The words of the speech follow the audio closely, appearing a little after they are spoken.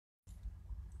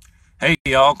Hey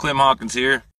y'all, Clem Hawkins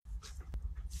here.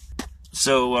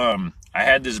 So, I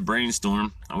had this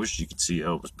brainstorm. I wish you could see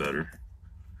Elvis better.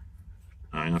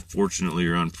 I unfortunately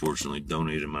or unfortunately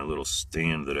donated my little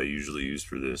stand that I usually use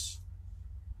for this.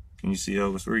 Can you see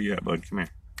Elvis? Where you at, bud? Come here.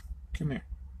 Come here.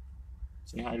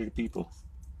 Say hi to the people.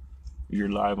 You're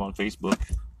live on Facebook.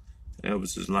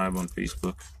 Elvis is live on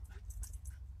Facebook.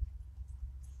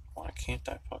 Why can't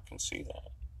I fucking see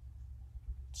that?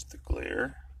 It's the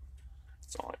glare.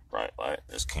 It's all like bright light.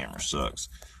 This camera sucks.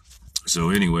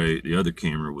 So anyway, the other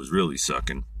camera was really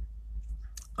sucking.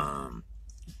 I'm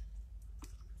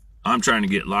trying to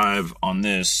get live on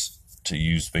this to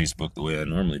use Facebook the way I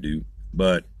normally do,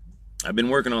 but I've been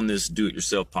working on this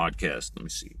do-it-yourself podcast. Let me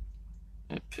see.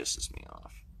 It pisses me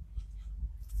off.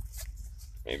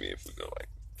 Maybe if we go like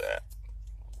that.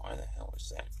 Why the hell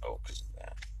is that? Oh, because of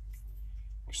that.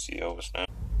 You see Elvis now?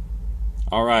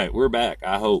 All right, we're back,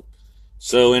 I hope.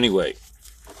 So anyway,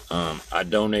 I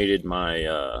donated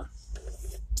my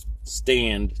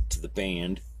stand to the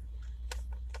band.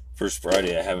 First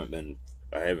Friday, I haven't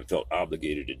felt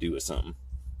obligated to do something.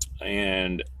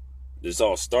 And this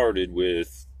all started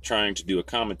with trying to do a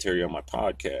commentary on my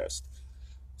podcast.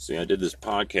 See, I did this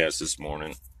podcast this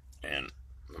morning, and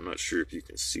I'm not sure if you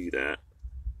can see that.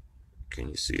 Can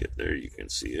you see it? There, you can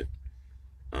see it.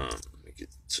 Let me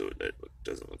get so that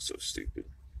doesn't look so stupid.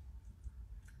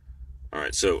 All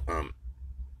right, so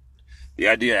the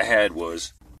idea I had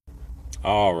was,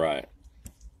 all right,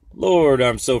 Lord,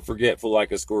 I'm so forgetful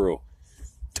like a squirrel.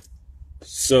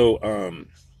 So,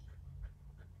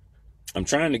 I'm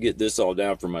trying to get this all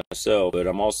down for myself, but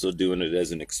I'm also doing it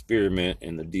as an experiment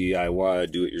in the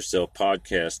DIY do-it-yourself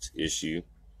podcast issue.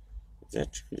 Is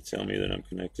that trying to tell me that I'm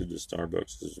connected to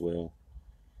Starbucks as well?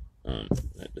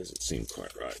 That doesn't seem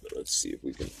quite right, but let's see if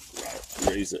we can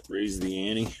raise the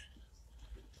ante.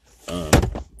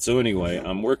 So anyway,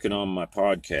 I'm working on my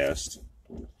podcast,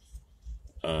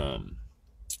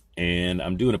 and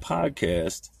I'm doing a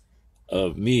podcast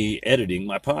of me editing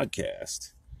my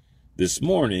podcast this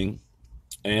morning.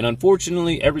 And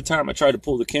unfortunately, every time I try to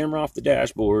pull the camera off the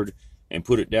dashboard and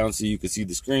put it down so you can see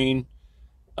the screen,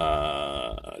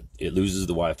 it loses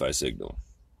the Wi-Fi signal.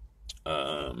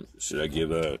 Should I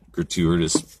give a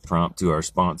gratuitous prompt to our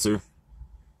sponsor?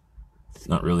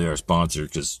 Not really our sponsor,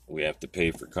 because we have to pay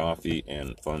for coffee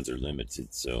and funds are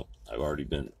limited. So I already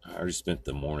spent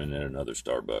the morning at another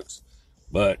Starbucks.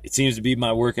 But it seems to be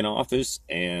my working office,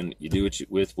 and you do it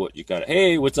with what you got.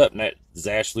 Hey, what's up, Nat? This is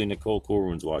Ashley Nicole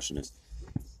Corwin's watching this.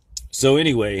 So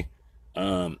anyway,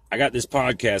 I got this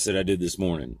podcast that I did this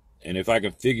morning, and if I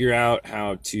can figure out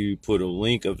how to put a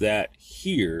link of that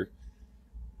here,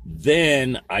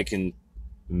 then I can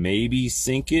maybe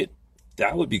sync it.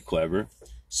 That would be clever.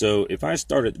 So if I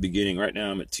start at the beginning, right now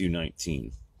I'm at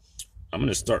 2:19. I'm going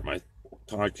to start my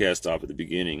podcast off at the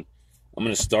beginning. I'm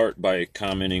going to start by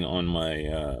commenting on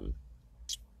my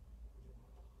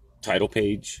title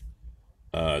page.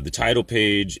 The title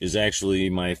page is actually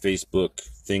my Facebook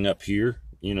thing up here,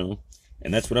 and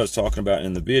that's what I was talking about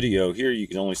in the video. Here you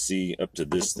can only see up to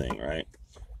this thing, right?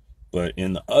 But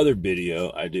in the other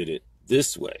video, I did it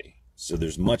this way. So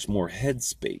there's much more head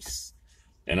space.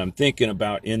 And I'm thinking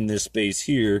about in this space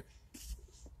here,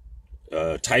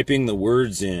 typing the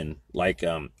words in, like,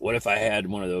 what if I had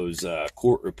one of those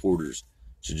court reporters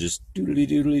to just doodly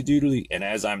doodly doodly, and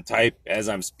as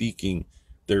I'm speaking,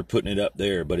 they're putting it up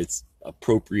there, but it's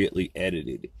appropriately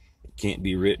edited. It can't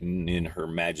be written in Her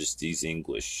Majesty's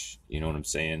English. You know what I'm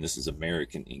saying? This is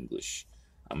American English.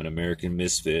 I'm an American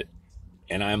misfit,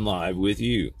 and I'm live with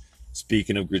you.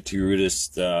 Speaking of gratuitous,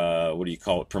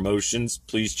 promotions,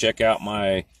 please check out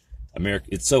my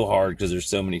it's so hard because there's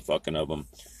so many fucking of them.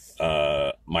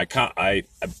 I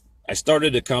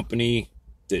started a company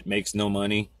that makes no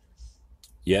money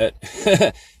yet.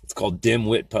 It's called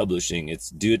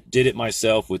DIMWITPublishing. Did it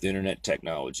myself with internet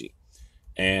technology.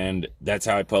 And that's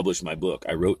how I published my book.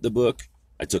 I wrote the book.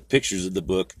 I took pictures of the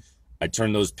book. I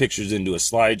turned those pictures into a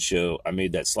slideshow. I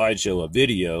made that slideshow a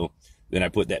video. Then I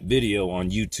put that video on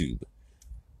YouTube,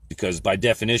 because by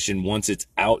definition, once it's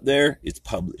out there, it's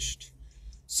published.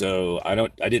 So I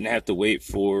didn't have to wait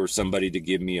for somebody to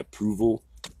give me approval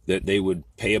that they would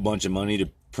pay a bunch of money to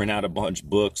print out a bunch of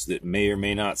books that may or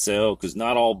may not sell, because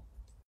not all